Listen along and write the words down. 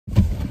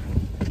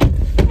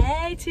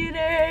Hi,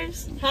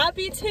 tutors.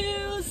 Happy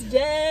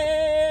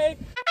Tuesday.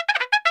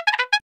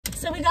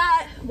 So we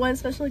got one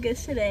special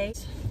guest today.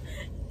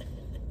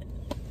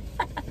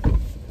 I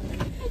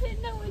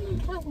didn't know when you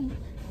come.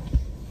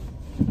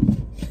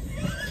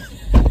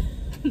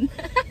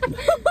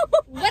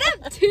 What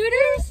up,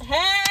 tutors?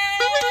 Hey!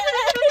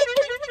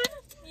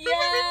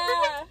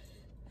 Yeah!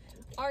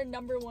 Our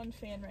 #1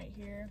 fan right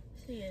here.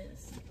 She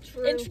is.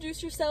 True.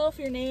 Introduce yourself,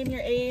 your name,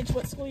 your age,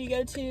 what school you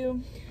go to,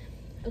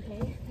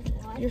 Okay.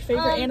 your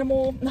favorite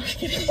animal. No, I'm just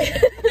kidding.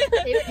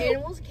 Favorite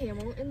animals,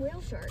 camel and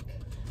whale shark.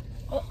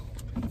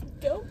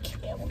 Go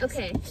camels.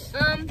 Okay.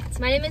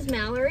 My name is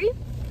Mallory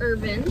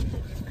Irvin.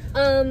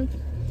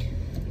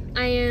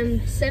 I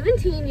am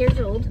 17 years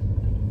old,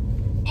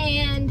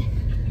 and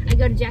I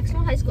go to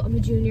Jacksonville High School. I'm a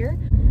junior.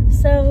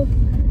 So,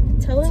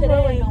 tell them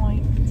where we're Today.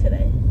 going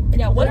today.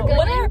 Yeah, what are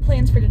our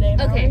plans for today,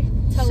 Mallory? Okay,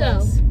 Tell so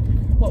us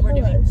what we're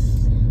doing.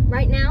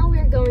 right now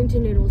we're going to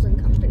Noodles and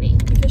Company.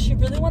 Because she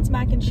really wants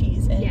mac and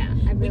cheese, and Yeah,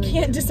 I we really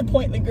can't do.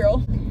 disappoint the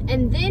girl.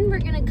 And then we're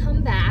gonna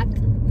come back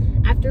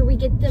after we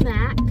get the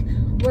Mac.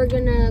 We're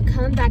gonna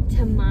come back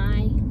to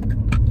my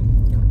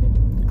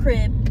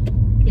Crib.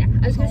 yeah.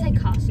 I was gonna say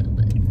casa,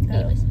 but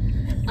anyways.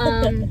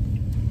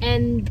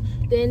 And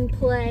then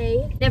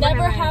play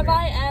Never have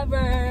I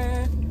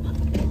ever.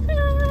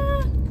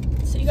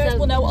 So you guys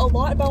will know a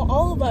lot about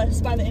all of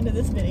us by the end of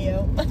this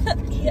video.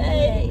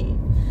 Yay!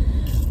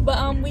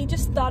 But we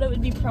just thought it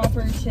would be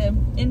proper to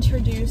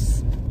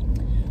introduce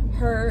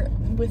her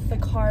with the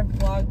car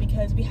vlog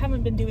because we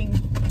haven't been doing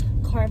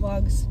car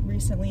vlogs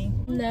recently.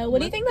 No, what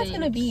do you think that's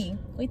gonna be?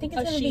 We think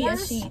it's A gonna be a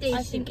sheet? sheet.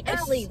 I think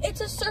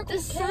It's a circle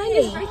the K. sign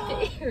is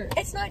right there.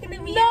 It's not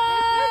gonna be. No!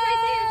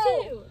 Right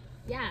there too.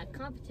 Yeah,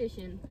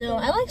 competition. No,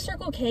 I like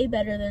Circle K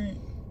better than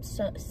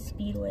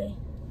Speedway.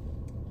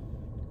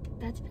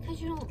 That's because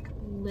you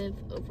don't live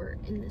over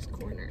in this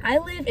corner. I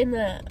live in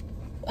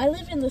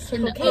the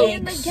Circle the K.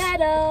 In the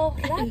ghetto.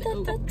 In the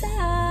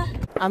Da-da-da-da.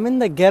 I'm in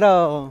the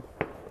ghetto.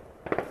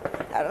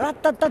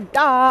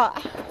 Ra-ta-ta-ta.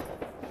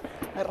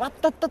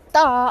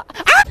 Ra-ta-ta-ta.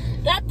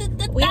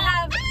 Da-da-da-da. We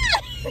have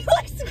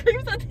like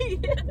screams at the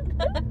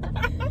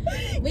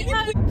end. we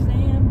have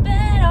Saying,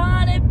 bet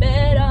on it,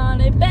 bet on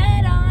it,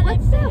 bet on it.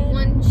 What's that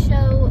one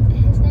show?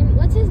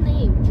 What's his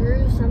name?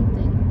 Drew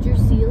something. Drew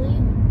Seeley?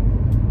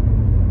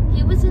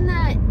 He was in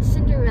that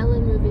Cinderella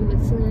movie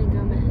with Selena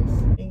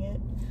Gomez.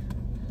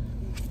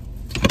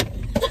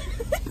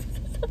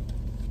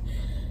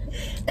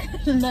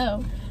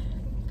 no.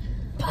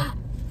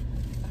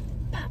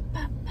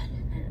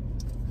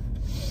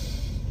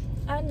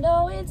 I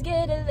know it's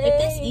getting late. If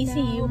this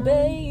ECU, now,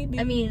 baby.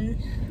 I mean,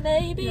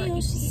 maybe not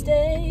you should ECU.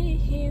 stay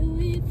here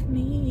with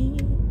me.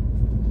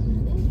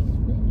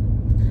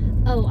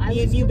 Oh, I Me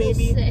was and you, gonna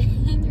baby. say,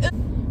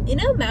 you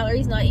know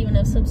Mallory's not even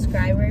a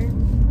subscriber.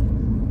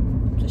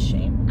 It's a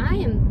shame. I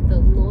am the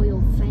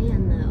loyal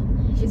fan though.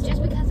 It's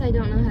just because I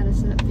don't know how to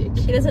set up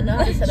the She doesn't know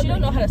how to set up. She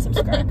don't know how to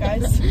subscribe,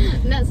 guys.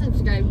 Not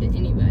subscribe to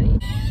anybody.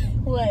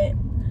 What?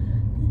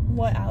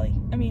 What, Allie?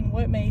 I mean,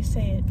 what May?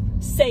 Say it.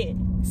 Say it.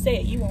 Say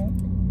it. You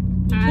won't.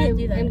 I can't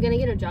do that. am gonna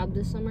get a job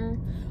this summer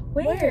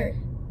Where?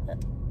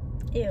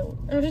 Ew.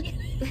 I'm just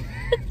kidding.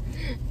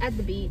 at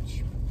the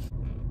beach.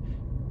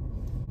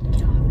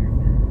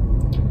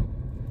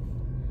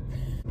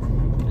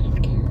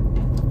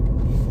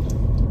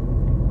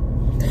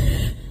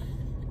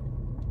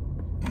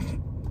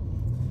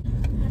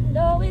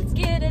 No, it's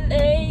getting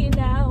late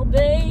now,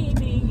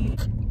 baby.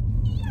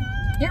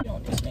 Yep. We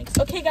don't do snakes.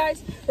 Okay,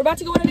 guys, we're about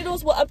to go into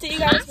Noodles. We'll update you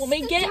guys when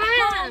we get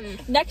home. Time.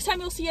 Next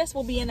time you'll see us,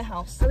 we'll be in the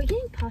house. Are we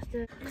getting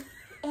pasta?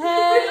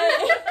 Hey.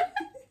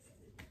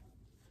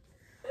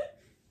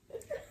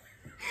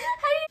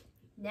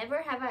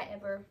 Never have I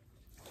ever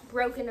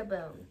broken a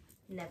bone.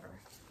 Never.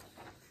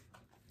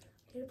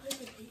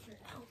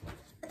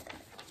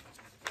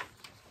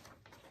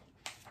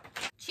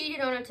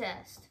 Cheated on a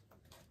test.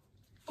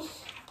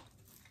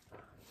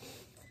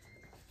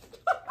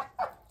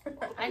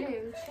 I didn't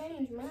even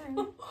change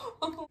mine.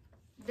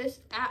 This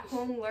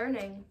at-home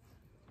learning.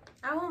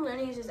 At-home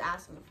learning is just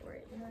asking for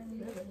it. You know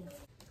what I mean?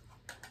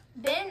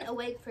 Been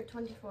awake for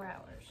 24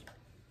 hours.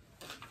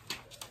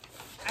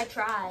 I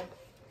tried.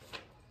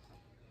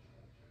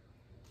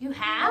 You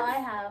have? Oh, I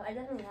have. I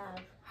definitely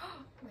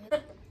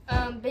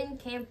have. Been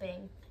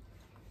camping.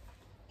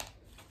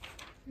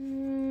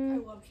 I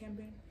love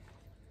camping.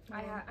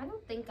 I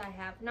don't think I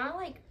have. Not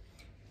like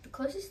the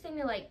closest thing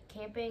to like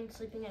camping,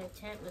 sleeping in a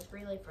tent was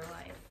Relay for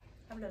Life.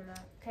 I've done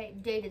that. Okay,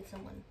 dated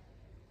someone.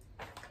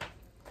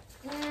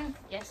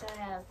 Yes, I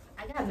have.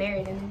 I got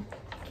married in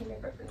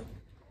kindergarten.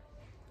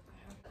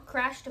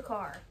 Crashed a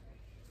car.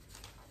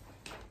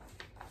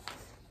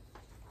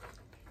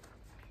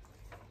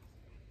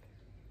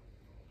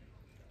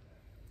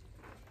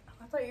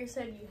 I thought you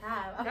said you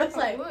have. I That's was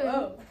like, wood.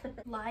 whoa.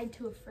 Lied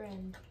to a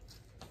friend.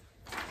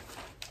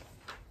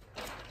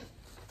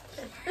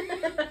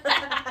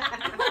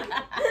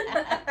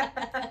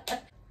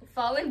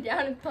 Falling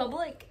down in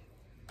public?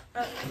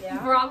 Yeah.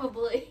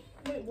 Probably.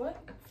 Wait,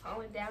 what?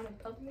 Falling down in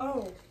public?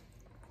 Oh.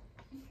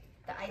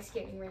 The ice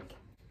skating rink.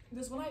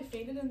 Does when I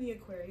fainted in the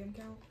aquarium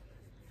count?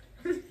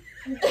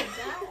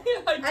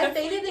 I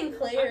fainted in I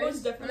Claire's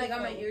most when definitely I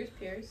got my fell. ears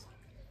pierced.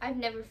 I've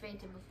never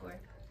fainted before.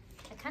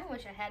 I kind of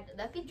wish I had.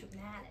 That'd be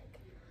dramatic.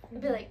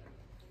 I'd be like,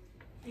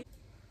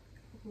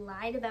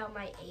 lied about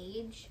my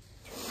age.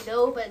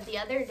 No, but the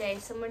other day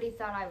somebody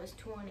thought I was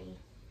 20.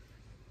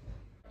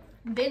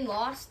 Been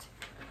lost.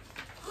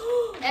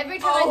 Every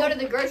time I go to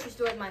the grocery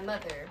store with my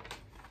mother.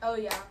 Oh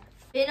yeah.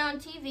 Been on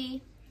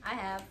TV. I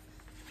have.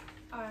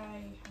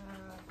 I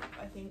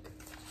think.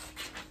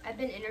 I've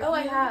been interviewed. Oh,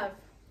 I have.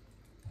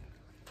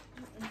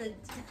 The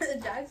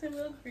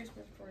Jacksonville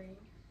Christmas parade.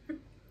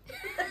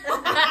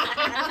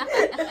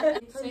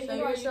 Say Show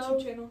hey our yourself.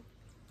 YouTube channel.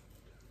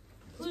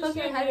 Just poke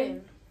your head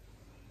in.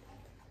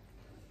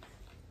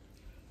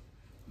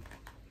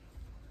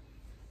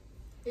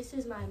 This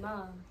is my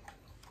mom.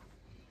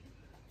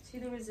 See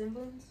the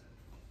resemblance?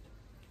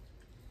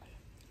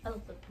 I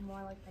look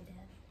more like my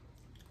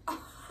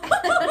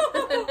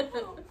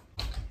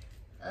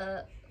dad.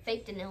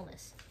 Faked an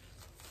illness.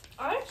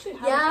 I actually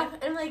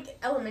haven't. Yeah, in like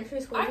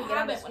elementary school. I we get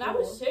out of haven't. When I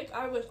was school. sick,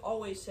 I was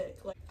always sick.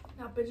 Like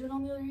now, Benjamin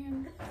on the other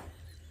hand,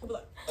 I'll be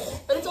like,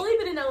 But it's only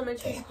been in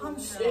elementary school. I'm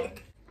so.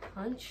 sick.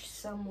 Punch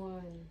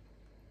someone.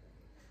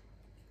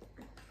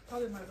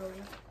 Probably my brother.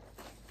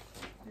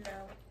 No.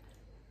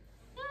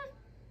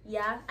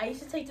 Yeah, I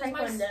used to take Does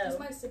my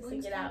taekwondo to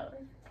siblings get count? out.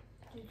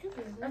 Did you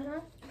really? Uh-huh.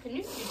 Can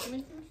you teach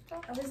me some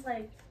stuff? I was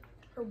like,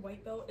 Her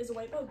white belt is a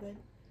white belt good,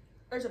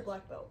 or is it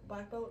black belt?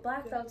 Black belt.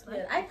 black belt's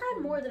good. I've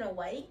had more than a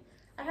white.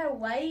 I had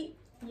white,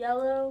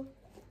 yellow,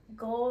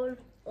 gold,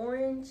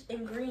 orange,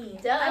 and green.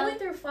 Duh. I went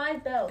through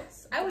 5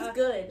 belts. I was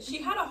good.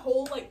 She had a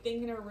whole like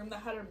thing in her room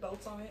that had her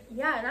belts on it.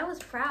 Yeah, and I was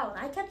proud.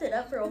 I kept it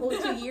up for a whole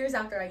 2 years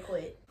after I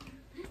quit.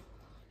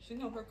 She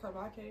know her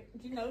karate.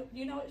 Do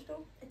you know it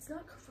still? It's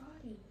not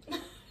karate.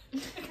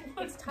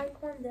 What's It's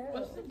taekwondo.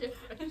 What's the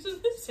difference? This is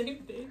the same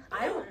thing.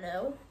 I don't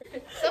know.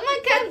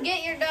 Someone come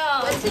get your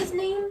dog. What's his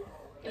name?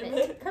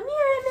 Emmett. Come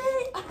here,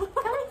 Emmett.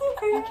 Come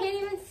You here. can't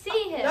even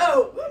see him.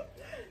 No.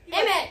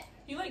 Emmett.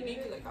 You like me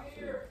because I got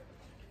food.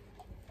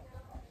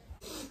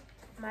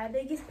 My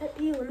biggest pet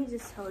peeve, let me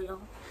just tell y'all.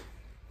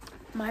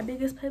 My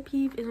biggest pet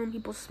peeve is when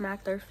people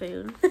smack their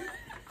food.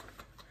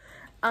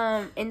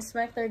 And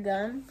smack their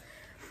gum.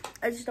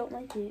 I just don't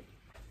like it.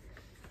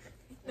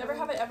 Never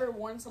have I ever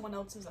worn someone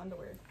else's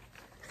underwear.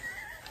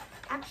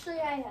 Actually,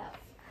 I have.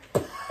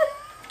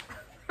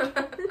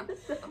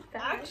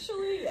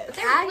 Actually, yes.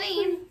 They're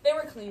clean. They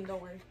were clean,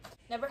 don't worry.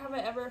 Never have I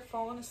ever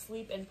fallen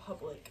asleep in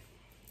public.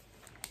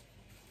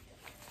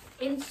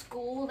 In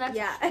school, that's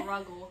Yeah. a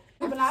struggle.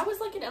 When I was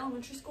like in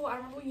elementary school, I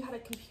remember you had a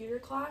computer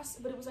class,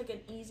 but it was like an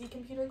easy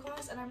computer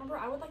class, and I remember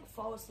I would like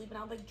fall asleep and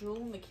I would like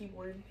drool on the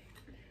keyboard.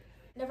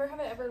 Never have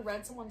I ever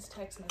read someone's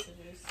text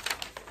messages.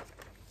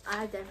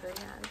 I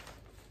definitely have.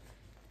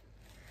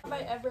 Have I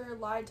ever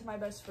lied to my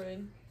best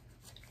friend?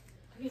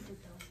 You did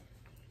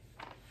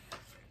though.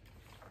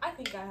 I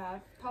think I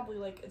have. Probably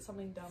like it's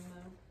something dumb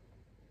though.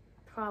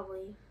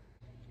 Probably.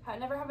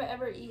 Never have I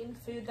ever eaten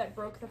food that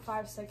broke the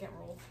 5-second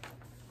rule.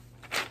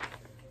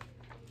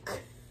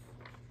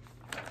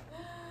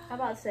 How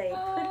about say,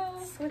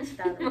 switch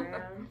that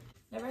around.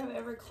 Never have I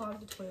ever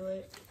clogged the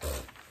toilet.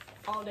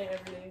 All day,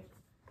 every day.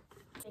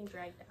 Being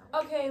dragged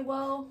down. Okay,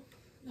 well,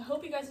 I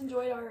hope you guys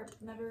enjoyed our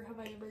Never Have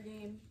I Ever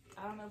game.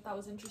 I don't know if that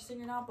was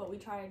interesting or not, but we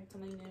tried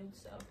something new,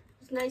 so.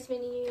 It's nice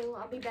meeting you.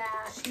 I'll be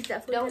back. She's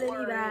definitely Don't gonna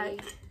worry. be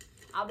back.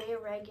 I'll be a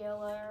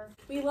regular.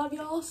 We love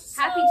y'all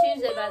so Happy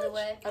Tuesday, by the much.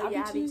 way. Oh, Happy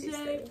yeah, happy Tuesday.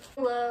 Tuesday.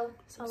 Hello.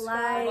 So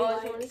Subscribe, like,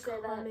 always wanna say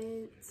that.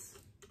 comments.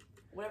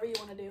 Whatever you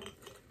want to do.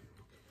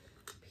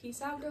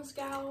 Peace out, Girl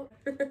Scout.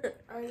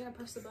 Are you going to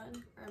press the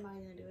button, or am I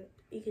going to do it?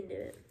 You can do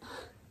it.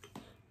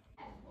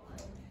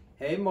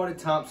 Hey, Marty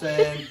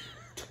Thompson.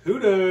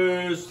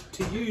 Tooders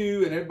to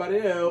you and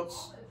everybody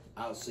else.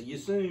 I'll see you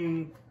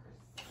soon.